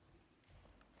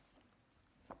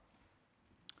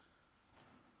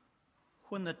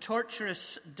when the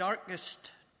torturous,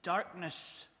 darkest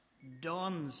darkness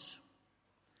dawns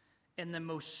in the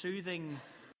most soothing,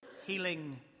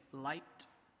 healing light,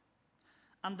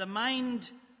 and the mind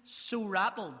so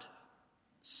rattled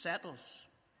settles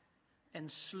in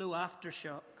slow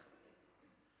aftershock,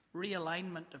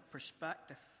 realignment of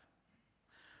perspective.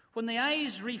 When the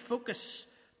eyes refocus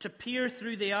to peer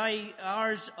through the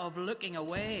hours of looking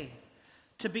away,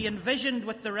 to be envisioned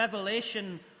with the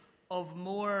revelation of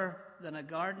more than a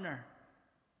gardener.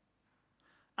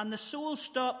 And the soul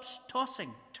stops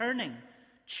tossing, turning,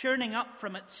 churning up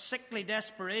from its sickly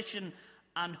desperation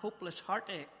and hopeless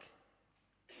heartache,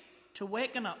 to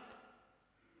waken up,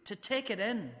 to take it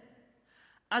in.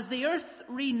 As the earth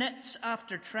reknits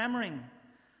after tremoring,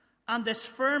 and this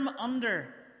firm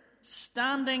under,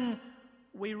 standing,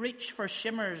 we reach for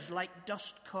shimmers like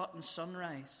dust caught in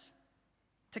sunrise,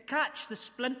 to catch the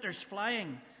splinters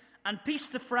flying and piece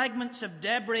the fragments of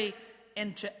debris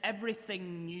into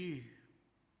everything new,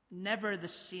 never the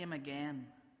same again.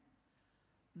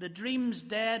 The dreams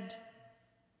dead,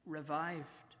 revived.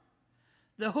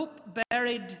 The hope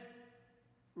buried,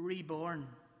 reborn.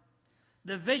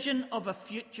 The vision of a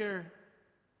future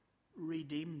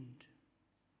redeemed.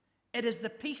 It is the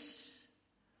peace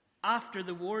after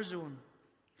the war zone.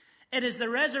 It is the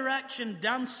resurrection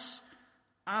dance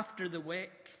after the wake.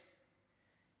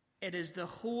 It is the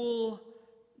whole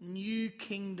new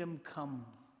kingdom come.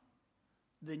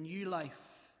 The new life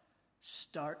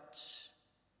starts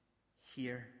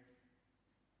here.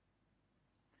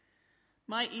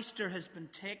 My Easter has been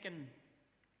taken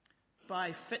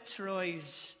by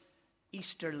Fitzroy's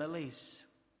Easter lilies.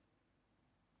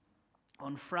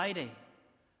 On Friday,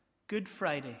 Good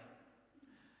Friday,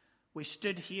 we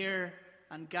stood here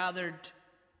and gathered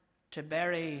to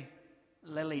bury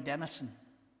Lily Dennison.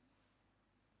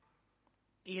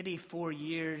 84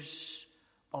 years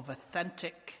of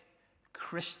authentic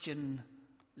Christian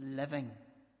living.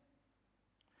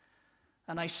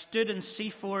 And I stood in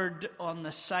Seaford on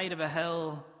the side of a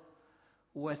hill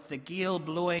with the gale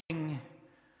blowing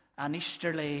an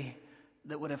easterly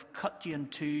that would have cut you in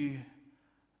two,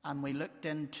 and we looked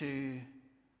into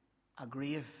a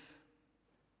grave.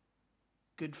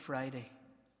 Good Friday,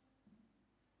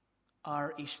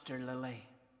 our Easter lily,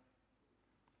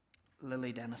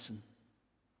 Lily Dennison.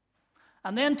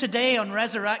 And then today on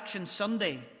Resurrection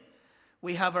Sunday,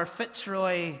 we have our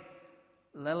Fitzroy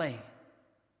lily.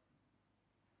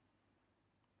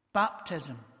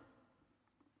 Baptism,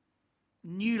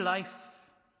 new life,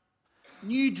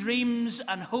 new dreams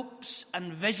and hopes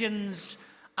and visions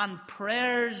and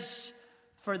prayers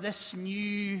for this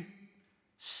new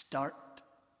start.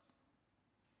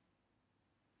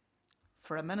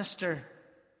 For a minister,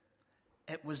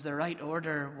 it was the right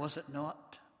order, was it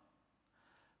not?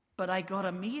 But I got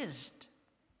amazed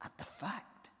at the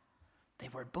fact they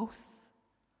were both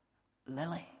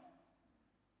lily.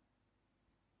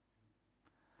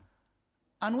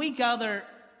 And we gather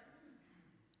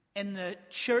in the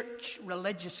church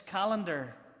religious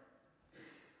calendar,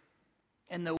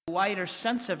 in the wider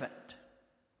sense of it,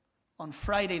 on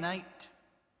Friday night.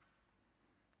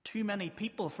 Too many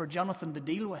people for Jonathan to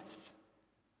deal with.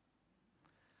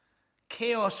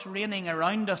 Chaos reigning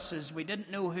around us as we didn't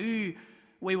know who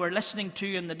we were listening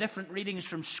to in the different readings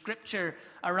from Scripture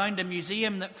around a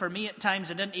museum that for me at times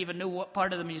I didn't even know what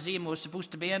part of the museum I was supposed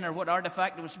to be in or what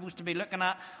artifact I was supposed to be looking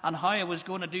at and how I was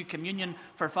going to do communion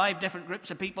for 5 different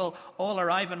groups of people, all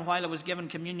arriving while I was giving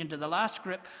communion to the last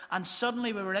group. And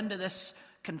suddenly we were into this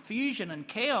confusion and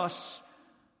chaos,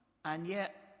 and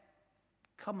yet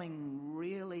coming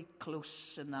really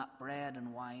close in that bread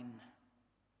and wine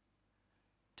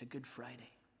to Good Friday.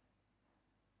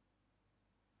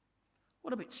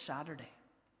 What about Saturday?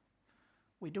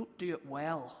 We don't do it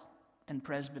well in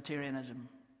Presbyterianism.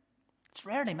 It's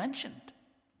rarely mentioned.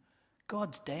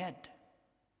 God's dead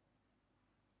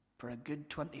for a good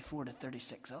 24 to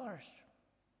 36 hours.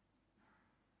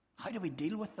 How do we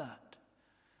deal with that?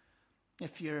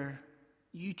 If you're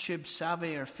YouTube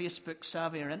savvy or Facebook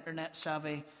savvy or internet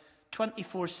savvy,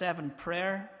 24/7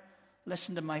 prayer.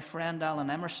 Listen to my friend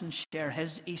Alan Emerson share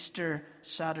his Easter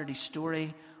Saturday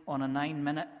story on a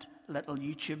 9-minute little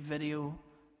YouTube video.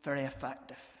 Very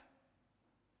effective.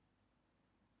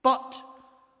 But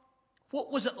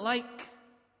what was it like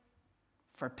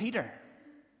for Peter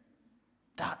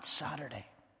that Saturday?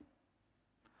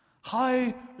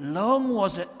 How long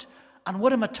was it? And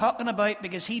what am I talking about?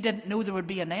 Because he didn't know there would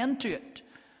be an end to it.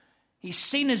 He's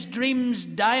seen his dreams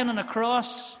dying on a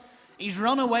cross. He's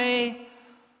run away.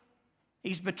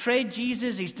 He's betrayed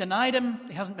Jesus. He's denied him.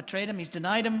 He hasn't betrayed him. He's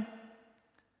denied him.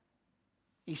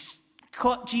 He's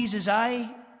caught Jesus'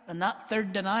 eye in that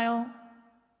third denial.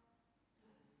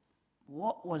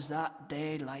 what was that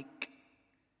day like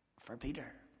for Peter?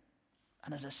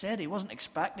 And as I said, he wasn't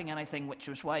expecting anything, which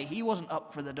was why he wasn't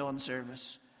up for the dawn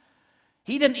service.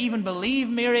 He didn't even believe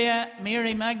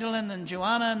Mary Magdalene and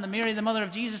Joanna and Mary, the mother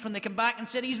of Jesus, when they came back and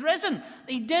said, he's risen.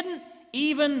 They didn't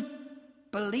even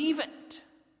believe it.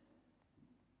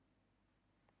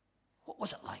 What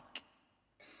was it like?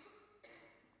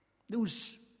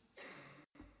 Those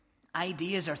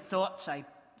ideas or thoughts I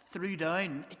threw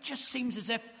down, it just seems as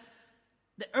if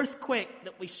the earthquake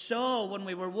that we saw when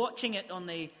we were watching it on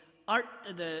the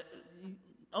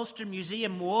Ulster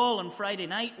Museum wall on Friday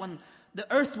night, when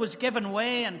the earth was given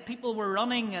way and people were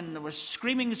running and there was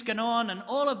screamings going on, and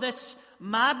all of this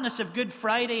madness of Good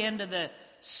Friday into the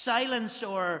silence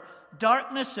or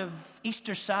darkness of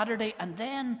Easter Saturday, and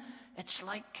then it's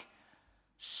like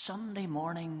Sunday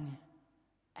morning,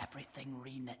 everything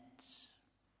reknits,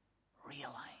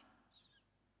 realigns,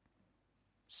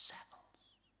 settles.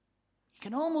 You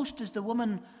can almost, as the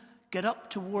woman get up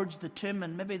towards the tomb,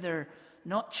 and maybe they're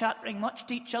not chattering much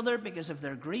to each other because of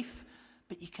their grief,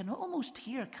 but you can almost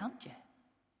hear, can't you,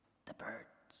 the birds.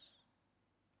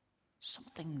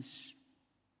 Something's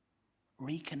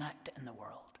reconnected in the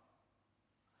world.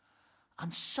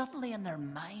 And suddenly in their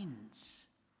minds,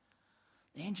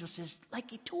 the angel says, like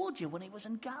he told you when he was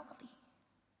in Galilee.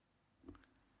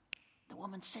 The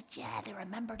woman said, yeah, they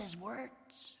remembered his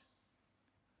words.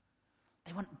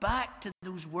 They went back to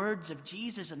those words of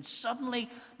Jesus, and suddenly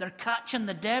they're catching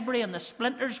the debris and the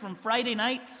splinters from Friday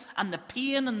night and the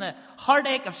pain and the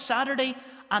heartache of Saturday,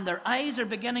 and their eyes are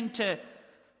beginning to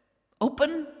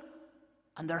open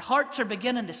and their hearts are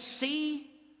beginning to see,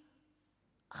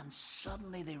 and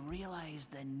suddenly they realize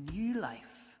the new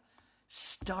life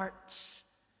starts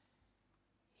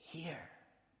here.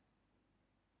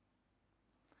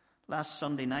 Last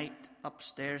Sunday night,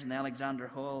 upstairs in the Alexander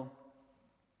Hall,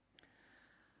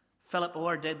 Philip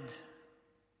Orr did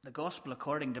the gospel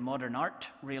according to modern art,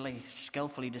 really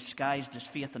skillfully disguised as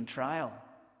faith and trial.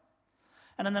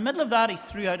 And in the middle of that, he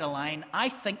threw out a line. I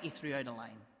think he threw out a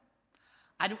line.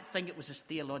 I don't think it was his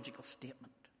theological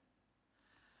statement.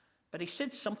 But he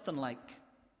said something like,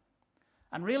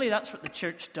 and really that's what the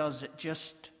church does, it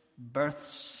just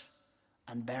births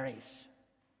and buries.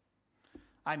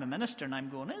 I'm a minister and I'm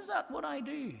going, is that what I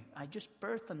do? I just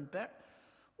birth and bury.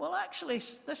 Well, actually,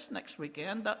 this next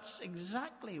weekend, that's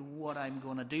exactly what I'm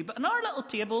going to do. But on our little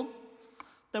table,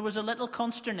 there was a little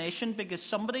consternation because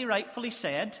somebody rightfully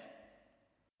said,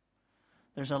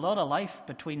 there's a lot of life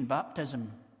between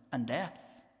baptism and death.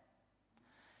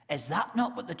 Is that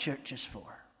not what the church is for?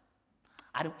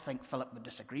 I don't think Philip would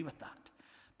disagree with that.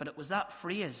 But it was that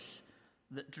phrase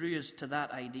that drew us to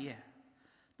that idea.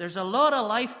 There's a lot of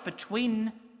life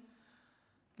between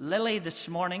Lily this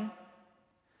morning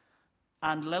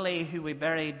and Lily, who we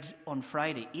buried on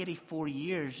Friday. 84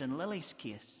 years in Lily's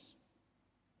case.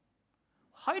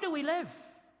 How do we live?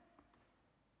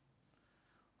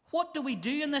 What do we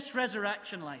do in this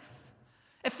resurrection life?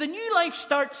 If the new life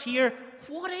starts here,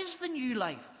 what is the new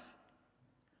life?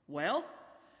 Well,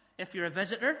 if you're a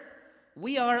visitor,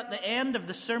 we are at the end of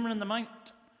the Sermon on the Mount.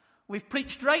 We've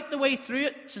preached right the way through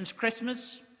it since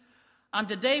Christmas. And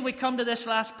today we come to this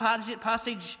last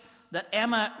passage that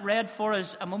Emma read for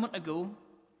us a moment ago.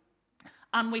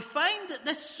 And we find that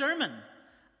this sermon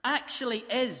actually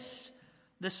is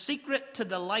the secret to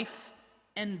the life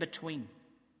in between.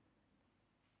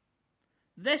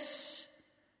 This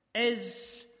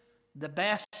is the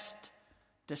best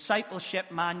discipleship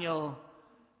manual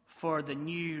for the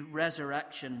new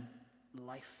resurrection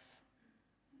life.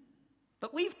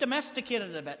 But we've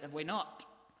domesticated it a bit, have we not?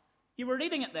 You were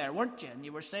reading it there, weren't you? And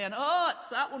you were saying, oh, it's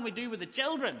that one we do with the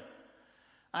children.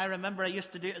 I remember I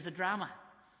used to do it as a drama.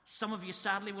 Some of you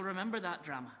sadly will remember that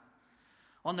drama.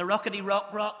 On the rockety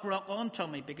rock on,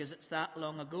 Tommy, because it's that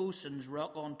long ago since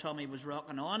Rock On Tommy was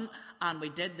rocking on. And we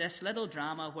did this little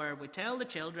drama where we tell the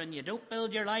children, you don't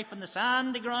build your life on the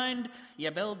sandy ground, you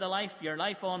build your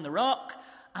life on the rock.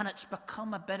 And it's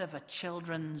become a bit of a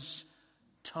children's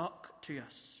talk to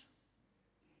us.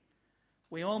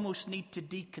 We almost need to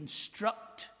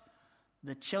deconstruct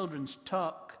the children's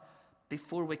talk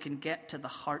before we can get to the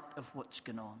heart of what's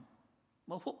going on.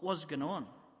 Well, what was going on?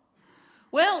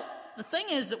 Well, the thing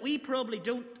is that we probably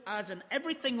don't, as in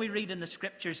everything we read in the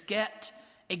scriptures, get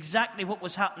exactly what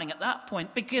was happening at that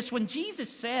point. Because when Jesus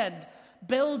said,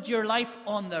 build your life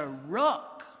on the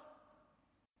rock,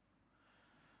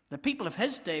 the people of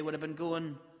his day would have been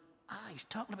going, he's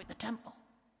talking about the temple.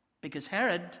 Because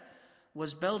Herod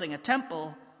was building a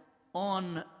temple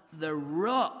on the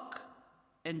rock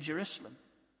in Jerusalem.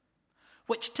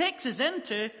 Which takes us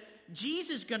into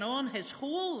Jesus going on his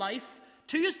whole life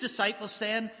to his disciples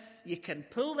saying, you can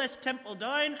pull this temple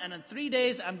down, and in 3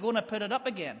 days I'm going to put it up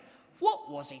again. What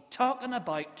was he talking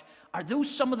about? Are those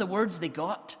some of the words they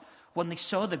got when they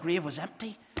saw the grave was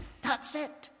empty? That's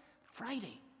it.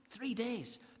 Friday, 3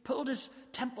 days. Pulled his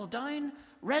temple down,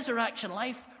 resurrection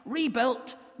life,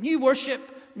 rebuilt, new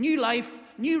worship, new life,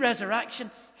 new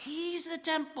resurrection. He's the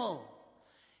temple.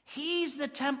 He's the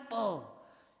temple.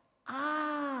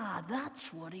 Ah,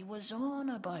 that's what he was on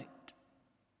about.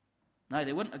 Now,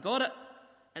 they wouldn't have got it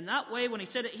in that way when he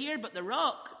said it here, but the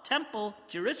rock, temple,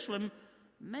 Jerusalem,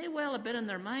 may well have been in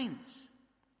their minds.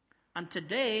 And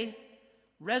today,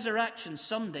 Resurrection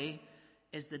Sunday,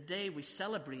 is the day we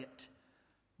celebrate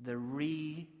the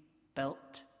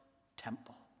rebuilt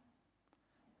temple.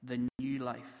 The new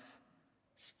life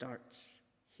starts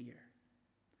here.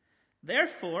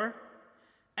 Therefore,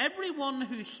 everyone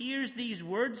who hears these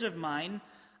words of mine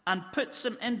and puts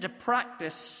them into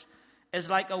practice is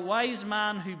like a wise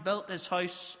man who built his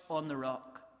house on the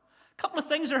rock. A couple of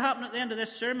things are happening at the end of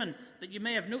this sermon that you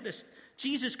may have noticed.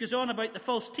 Jesus goes on about the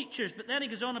false teachers, but then he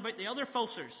goes on about the other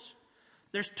falsers.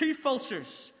 There's two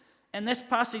falsers in this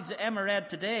passage that Emma read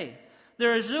today.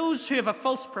 There are those who have a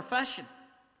false profession,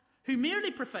 who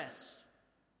merely profess.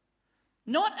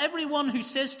 Not everyone who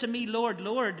says to me, Lord,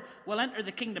 Lord, will enter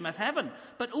the kingdom of heaven,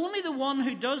 but only the one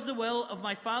who does the will of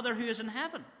my Father who is in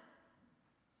heaven.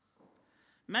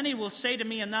 Many will say to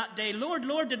me in that day, Lord,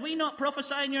 Lord, did we not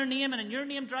prophesy in your name, and in your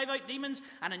name drive out demons,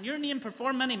 and in your name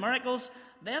perform many miracles?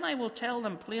 Then I will tell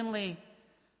them plainly,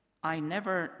 I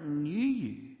never knew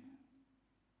you.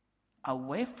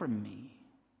 Away from me,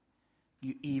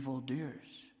 you evildoers.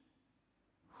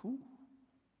 Who?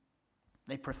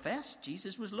 They professed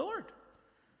Jesus was Lord.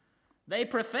 They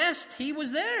professed he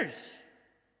was theirs.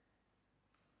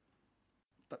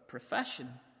 But profession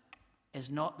is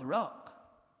not the rock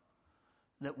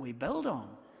that we build on,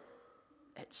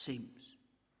 it seems.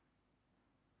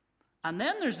 And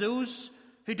then there's those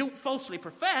who don't falsely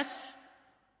profess,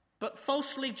 but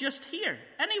falsely just hear.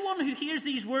 Anyone who hears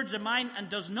these words of mine and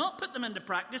does not put them into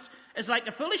practice is like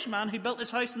a foolish man who built his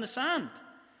house in the sand.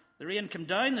 The rain came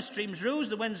down, the streams rose,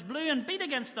 the winds blew and beat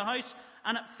against the house,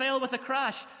 and it fell with a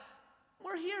crash.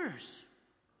 We're hearers.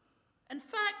 In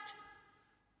fact,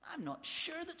 I'm not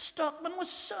sure that Stockman was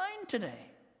sound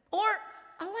today. Or,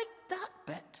 I liked that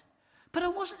bit, but I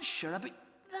wasn't sure about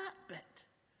that bit.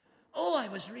 Oh, I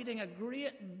was reading a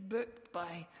great book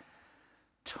by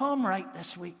Tom Wright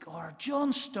this week, or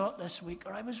John Stott this week,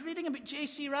 or I was reading about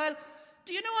J.C. Ryle.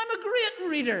 Do you know I'm a great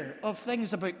reader of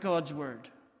things about God's Word?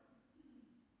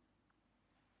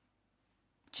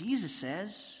 Jesus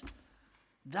says,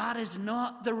 that is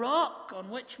not the rock on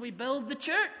which we build the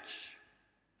church.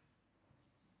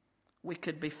 We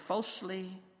could be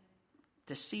falsely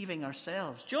deceiving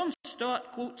ourselves. John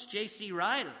Stott quotes J.C.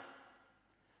 Ryle.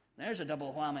 There's a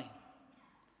double whammy.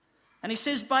 And he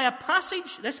says, by a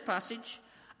passage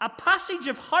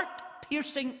of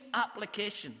heart-piercing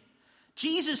application,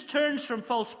 Jesus turns from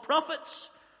false prophets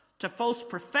to false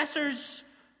professors,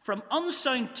 from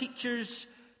unsound teachers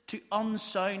to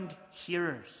unsound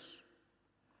hearers.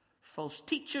 False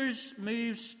teachers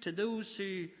moves to those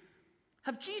who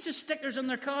have Jesus stickers on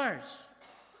their cars,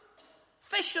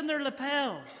 fish on their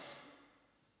lapels.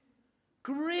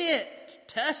 Great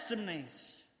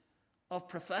testimonies of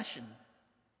profession.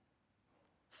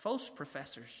 False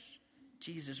professors,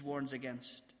 Jesus warns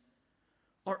against.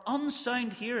 Or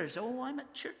unsound hearers. Oh, I'm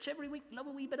at church every week, love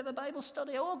a wee bit of a Bible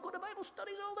study. Oh, go to Bible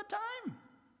studies all the time.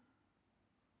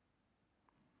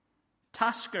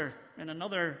 Tasker, in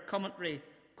another commentary,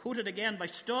 quoted again by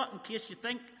Stott, in case you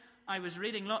think I was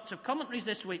reading lots of commentaries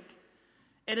this week.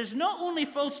 It is not only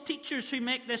false teachers who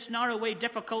make this narrow way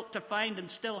difficult to find and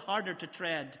still harder to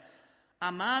tread.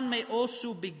 A man may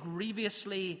also be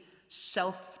grievously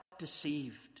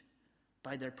self-deceived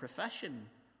by their profession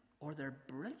or their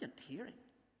brilliant hearing.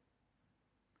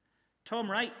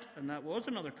 Tom Wright, and that was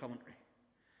another commentary,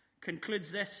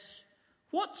 concludes this.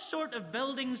 What sort of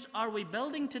buildings are we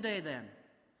building today then?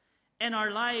 In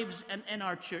our lives and in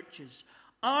our churches?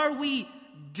 Are we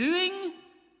doing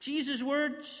Jesus'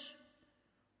 words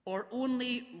or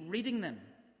only reading them,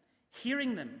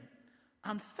 hearing them,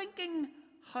 and thinking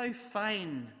how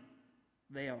fine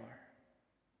they are?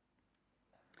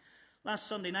 Last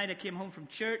Sunday night I came home from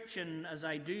church, and as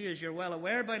I do, as you're well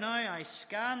aware by now, I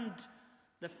scanned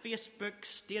the Facebook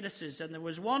statuses, and there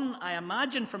was one, I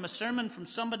imagine, from a sermon from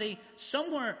somebody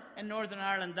somewhere in Northern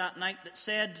Ireland that night that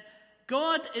said,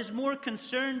 God is more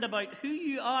concerned about who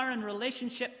you are in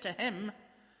relationship to him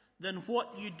than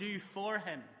what you do for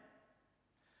him.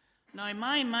 Now,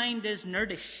 my mind is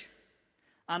nerdish,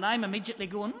 and I'm immediately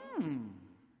going,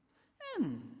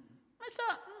 I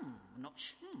thought,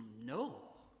 No.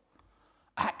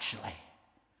 Actually,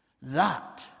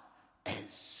 that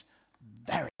is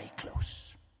very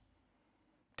close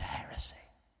to heresy.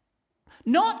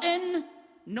 Not in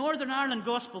Northern Ireland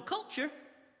gospel culture,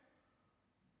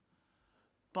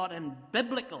 but in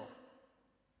biblical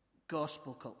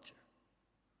gospel culture.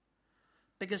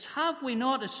 Because have we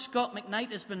not, as Scott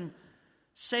McKnight has been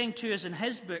saying to us in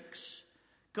his books,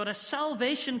 got a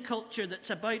salvation culture that's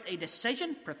about a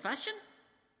decision, profession,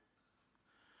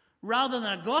 rather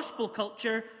than a gospel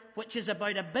culture which is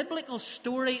about a biblical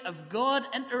story of God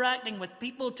interacting with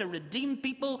people, to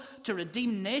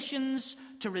redeem nations,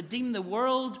 to redeem the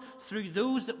world through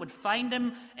those that would find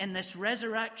him in this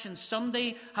resurrection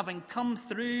Sunday, having come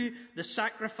through the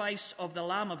sacrifice of the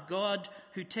Lamb of God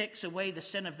who takes away the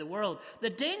sin of the world. The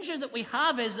danger that we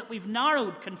have is that we've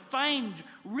narrowed, confined,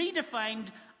 redefined,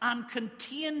 and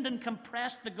contained and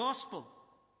compressed the gospel.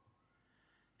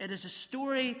 It is a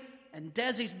story, and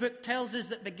Desi's book tells us,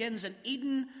 that begins in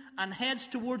Eden and heads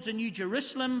towards a new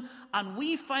Jerusalem, and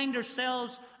we find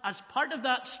ourselves as part of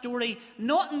that story,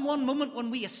 not in one moment when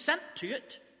we assent to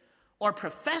it or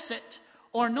profess it,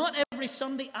 or not every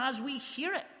Sunday as we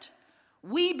hear it.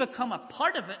 We become a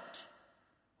part of it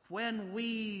when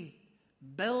we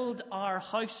build our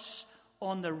house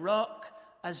on the rock,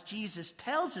 as Jesus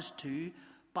tells us to,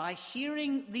 by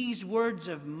hearing these words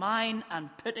of mine and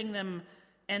putting them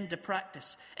into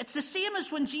practice. It's the same as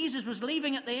when Jesus was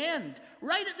leaving at the end.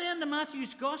 Right at the end of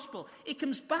Matthew's gospel, he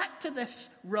comes back to this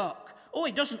rock. Oh,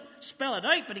 he doesn't spell it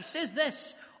out, but he says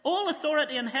this: all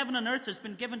authority in heaven and earth has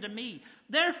been given to me.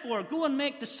 Therefore, go and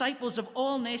make disciples of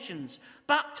all nations,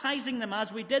 baptizing them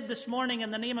as we did this morning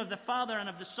in the name of the Father and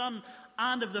of the Son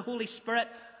and of the Holy Spirit,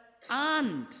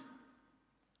 and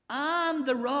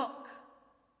the rock,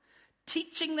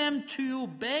 teaching them to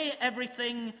obey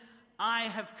everything I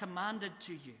have commanded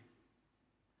to you.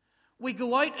 We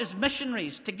go out as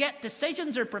missionaries to get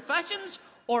decisions or professions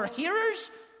or hearers?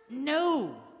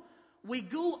 No. We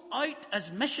go out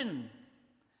as mission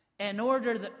in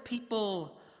order that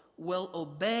people will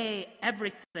obey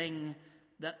everything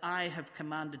that I have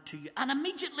commanded to you. And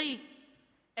immediately,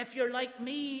 if you're like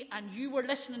me and you were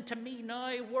listening to me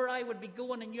now, where I would be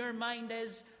going in your mind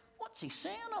is, what's he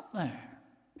saying up there?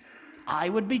 I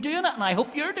would be doing it, and I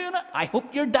hope you're doing it. I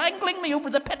hope you're dangling me over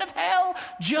the pit of hell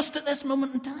just at this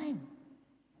moment in time.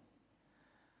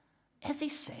 Is he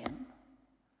saying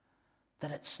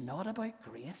that it's not about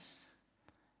grace,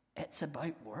 it's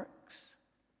about works?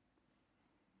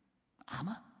 Am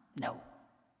I? No.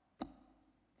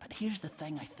 But here's the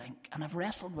thing, I think, and I've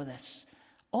wrestled with this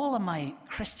all of my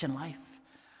Christian life.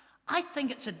 I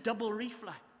think it's a double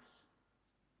reflex.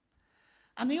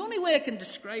 And the only way I can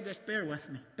describe this, bear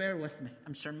with me,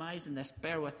 I'm surmising this,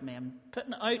 bear with me, I'm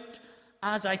putting it out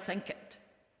as I think it.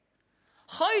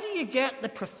 How do you get the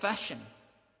profession,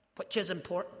 which is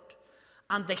important,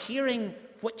 and the hearing,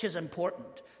 which is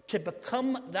important, to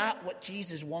become that what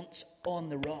Jesus wants on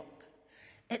the rock?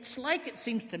 It's like, it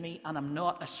seems to me, and I'm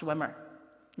not a swimmer.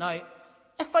 Now,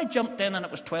 if I jumped in and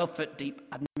it was 12 foot deep,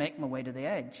 I'd make my way to the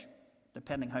edge,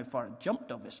 depending how far I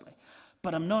jumped, obviously.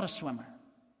 But I'm not a swimmer.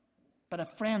 But I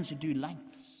have friends who do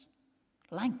lengths.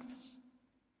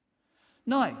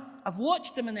 Now, I've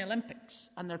watched them in the Olympics,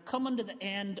 and they're coming to the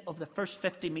end of the first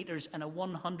 50 metres in a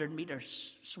 100-metre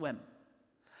swim.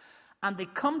 And they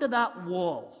come to that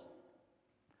wall,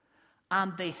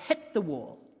 and they hit the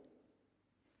wall.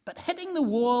 But hitting the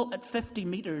wall at 50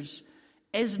 metres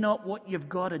is not what you've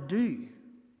got to do.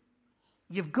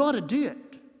 You've got to do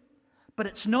it, but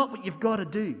it's not what you've got to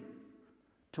do.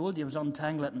 Told you I was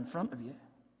untangling it in front of you.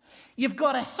 You've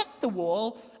got to hit the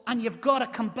wall, and you've got to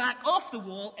come back off the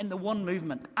wall in the one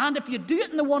movement. And if you do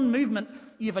it in the one movement,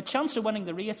 you have a chance of winning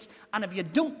the race. And if you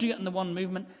don't do it in the one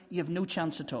movement, you have no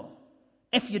chance at all.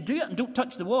 If you do it and don't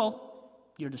touch the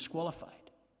wall, you're disqualified.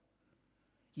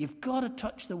 You've got to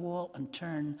touch the wall and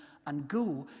turn and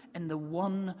go in the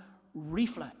one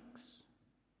reflex.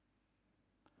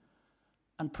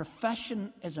 And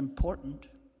profession is important,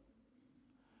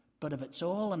 but if it's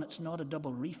all and it's not a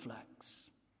double reflex,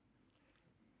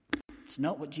 it's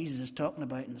not what Jesus is talking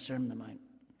about in the Sermon on the Mount.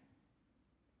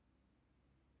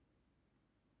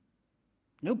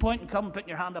 No point in coming putting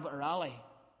your hand up at a rally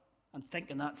and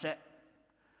thinking that's it.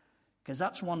 Because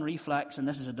that's one reflex and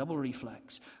this is a double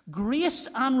reflex. Grace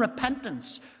and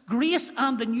repentance, grace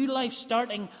and the new life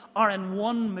starting are in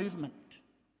one movement.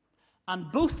 And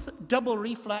both double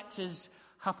reflexes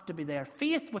have to be there.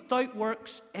 Faith without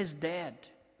works is dead.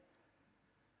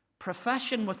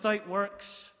 Profession without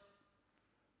works,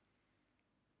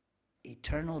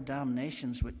 eternal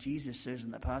damnation's what Jesus says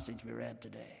in the passage we read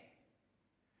today.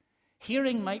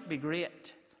 Hearing might be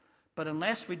great, But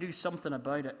unless we do something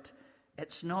about it,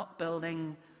 it's not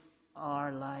building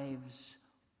our lives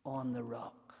on the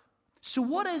rock. So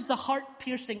what is the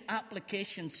heart-piercing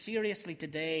application seriously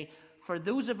today for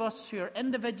those of us who are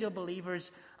individual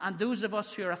believers and those of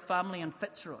us who are a family in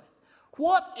Fitzroy?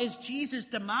 What is Jesus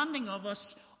demanding of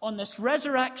us on this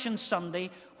Resurrection Sunday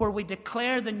where we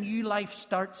declare the new life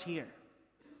starts here?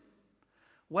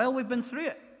 Well, we've been through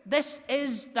it. This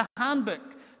is the handbook.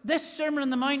 This Sermon on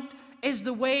the Mount is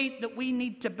the way that we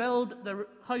need to build the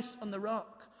house on the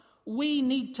rock. We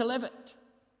need to live it.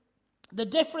 The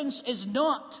difference is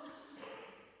not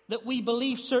that we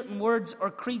believe certain words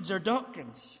or creeds or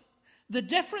doctrines. The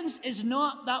difference is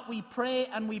not that we pray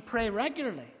and we pray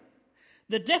regularly.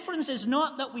 The difference is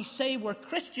not that we say we're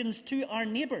Christians to our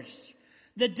neighbours.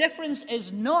 The difference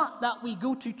is not that we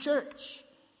go to church.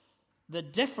 The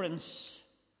difference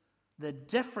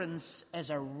is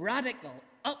a radical,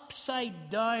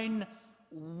 upside-down,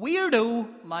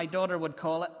 weirdo, my daughter would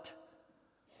call it,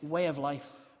 way of life.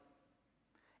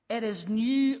 It is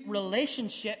new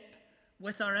relationship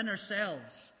with our inner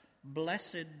selves.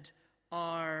 Blessed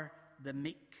are the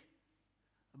meek.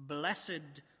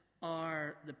 Blessed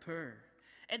are the poor.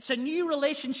 It's a new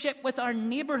relationship with our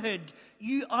neighborhood.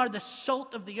 You are the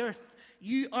salt of the earth.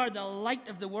 You are the light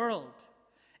of the world.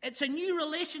 It's a new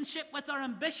relationship with our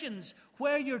ambitions.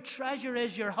 Where your treasure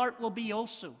is, your heart will be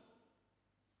also.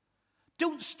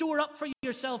 Don't store up for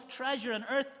yourself treasure on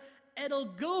earth. It'll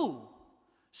go.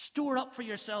 Store up for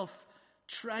yourself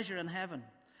treasure in heaven.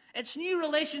 It's new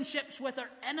relationships with our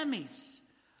enemies.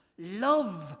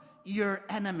 Love your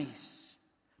enemies.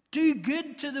 Do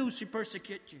good to those who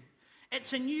persecute you.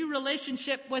 It's a new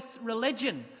relationship with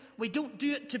religion. We don't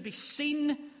do it to be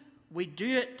seen. We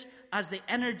do it as the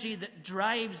energy that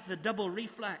drives the double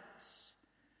reflex.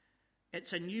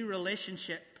 It's a new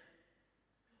relationship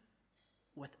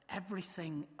with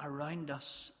everything around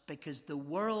us because the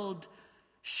world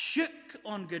shook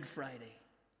on Good Friday,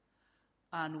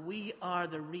 and we are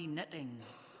the reknitting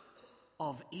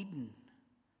of Eden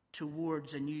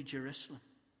towards a new Jerusalem.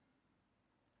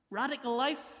 Radical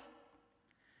life.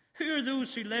 Who are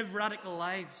those who live radical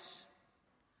lives?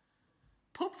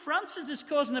 Pope Francis is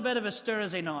causing a bit of a stir,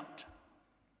 is he not?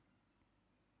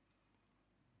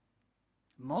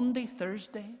 Monday,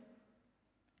 Thursday,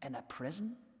 in a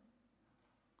prison.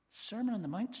 Sermon on the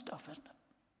Mount stuff, isn't it?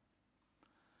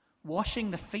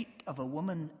 Washing the feet of a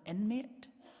woman inmate.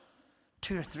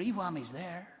 2 or 3 whammies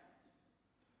there.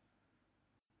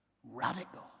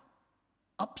 Radical.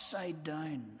 Upside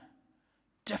down.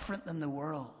 Different than the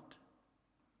world.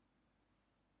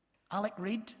 Alec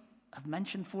Reid, I've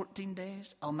mentioned 14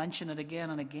 days. I'll mention it again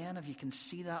and again. If you can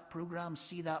see that program,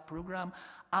 see that program.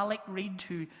 Alec Reid,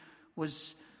 who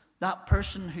was that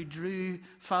person who drew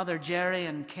Father Jerry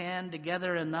and Ken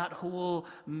together in that whole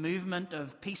movement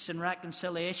of peace and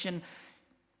reconciliation.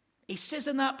 He says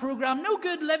in that program, no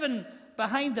good living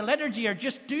behind the liturgy or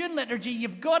just doing liturgy.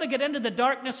 You've got to get into the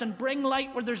darkness and bring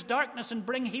light where there's darkness and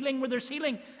bring healing where there's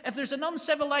healing. If there's an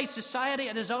uncivilized society,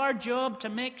 it is our job to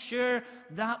make sure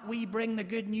that we bring the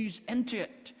good news into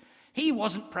it. He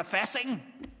wasn't professing.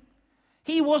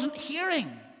 He wasn't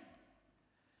hearing.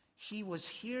 He was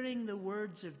hearing the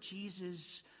words of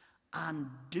Jesus and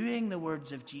doing the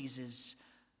words of Jesus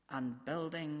and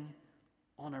building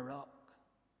on a rock.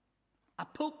 A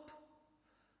pope,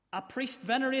 a priest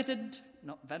venerated,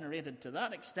 not venerated to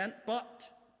that extent, but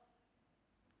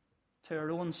to our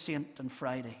own saint on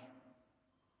Friday,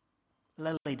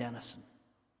 Lily Dennison.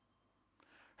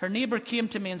 Her neighbour came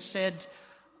to me and said,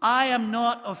 I am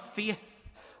not of faith,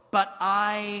 but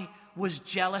I was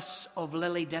jealous of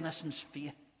Lily Dennison's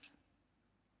faith.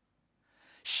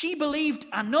 She believed,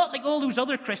 and not like all those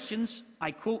other Christians, I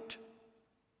quote,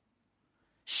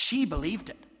 she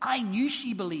believed it. I knew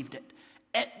she believed it.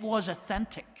 It was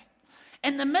authentic.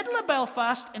 In the middle of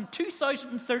Belfast in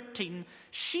 2013,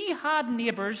 she had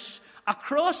neighbours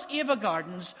across Ava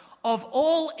Gardens of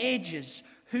all ages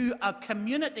who a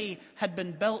community had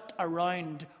been built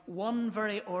around one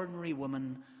very ordinary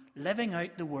woman living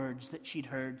out the words that she'd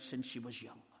heard since she was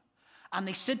young. And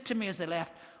they said to me as they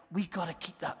left, we've got to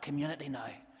keep that community now.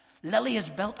 Lily has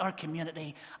built our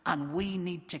community and we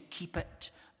need to keep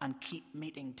it and keep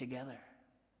meeting together.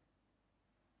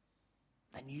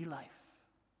 The new life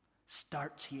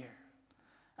starts here.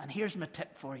 And here's my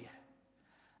tip for you.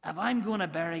 If I'm going to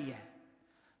bury you,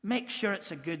 make sure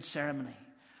it's a good ceremony.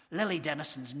 Lily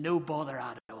Dennison's no bother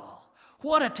at all.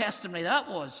 What a testimony that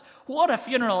was. What a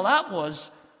funeral that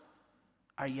was.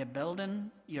 Are you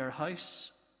building your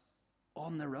house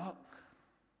on the rock?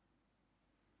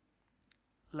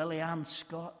 Lily Ann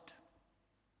Scott,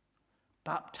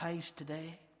 baptized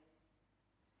today.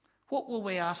 What will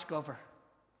we ask of her?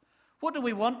 What do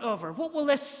we want of her? What will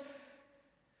this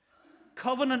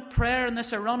covenant prayer and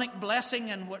this Aaronic blessing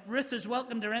and what Ruth has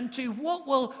welcomed her into,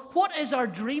 what is our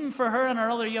dream for her and our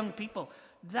other young people?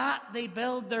 That they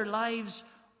build their lives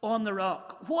on the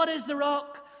rock. What is the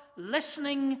rock?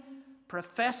 Listening,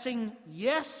 professing,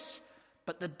 yes,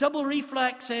 but the double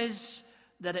reflex is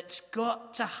that it's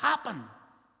got to happen.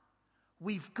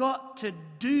 We've got to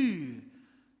do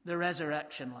the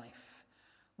resurrection life.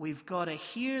 We've got to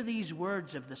hear these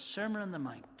words of the Sermon on the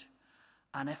Mount.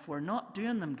 And if we're not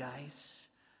doing them, guys,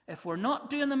 if we're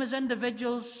not doing them as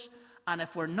individuals, and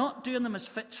if we're not doing them as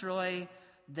Fitzroy,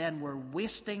 then we're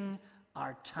wasting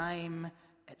our time.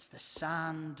 It's the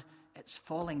sand, it's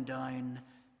falling down,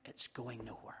 it's going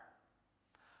nowhere.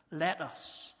 Let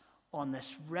us, on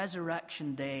this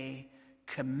resurrection day,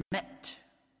 commit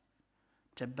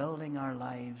to building our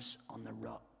lives on the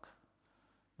rock.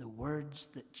 The words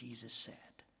that Jesus said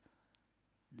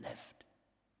lived.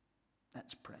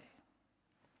 Let's pray.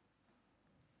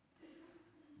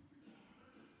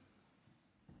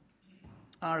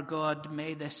 Our God,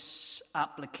 may this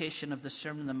application of the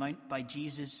Sermon on the Mount by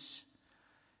Jesus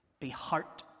be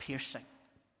heart-piercing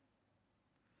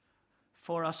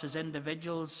for us as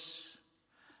individuals.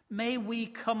 May we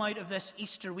come out of this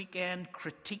Easter weekend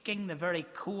critiquing the very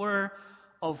core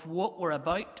of what we're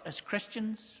about as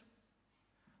Christians,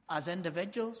 as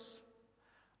individuals,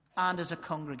 and as a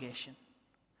congregation.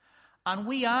 And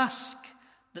we ask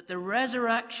that the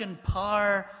resurrection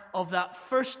power of that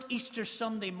first Easter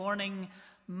Sunday morning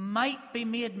might be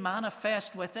made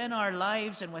manifest within our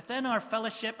lives and within our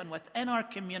fellowship and within our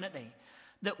community.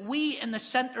 That we in the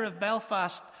centre of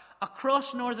Belfast,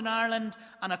 across Northern Ireland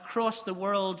and across the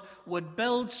world, would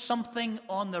build something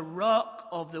on the rock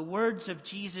of the words of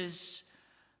Jesus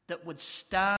that would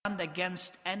stand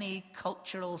against any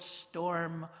cultural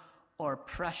storm or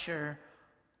pressure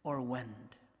or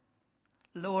wind.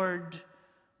 Lord,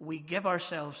 we give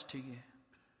ourselves to you.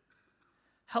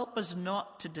 Help us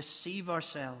not to deceive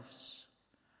ourselves,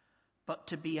 but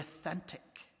to be authentic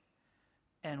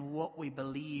in what we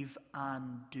believe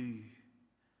and do.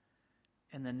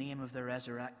 In the name of the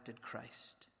resurrected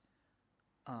Christ.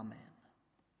 Amen.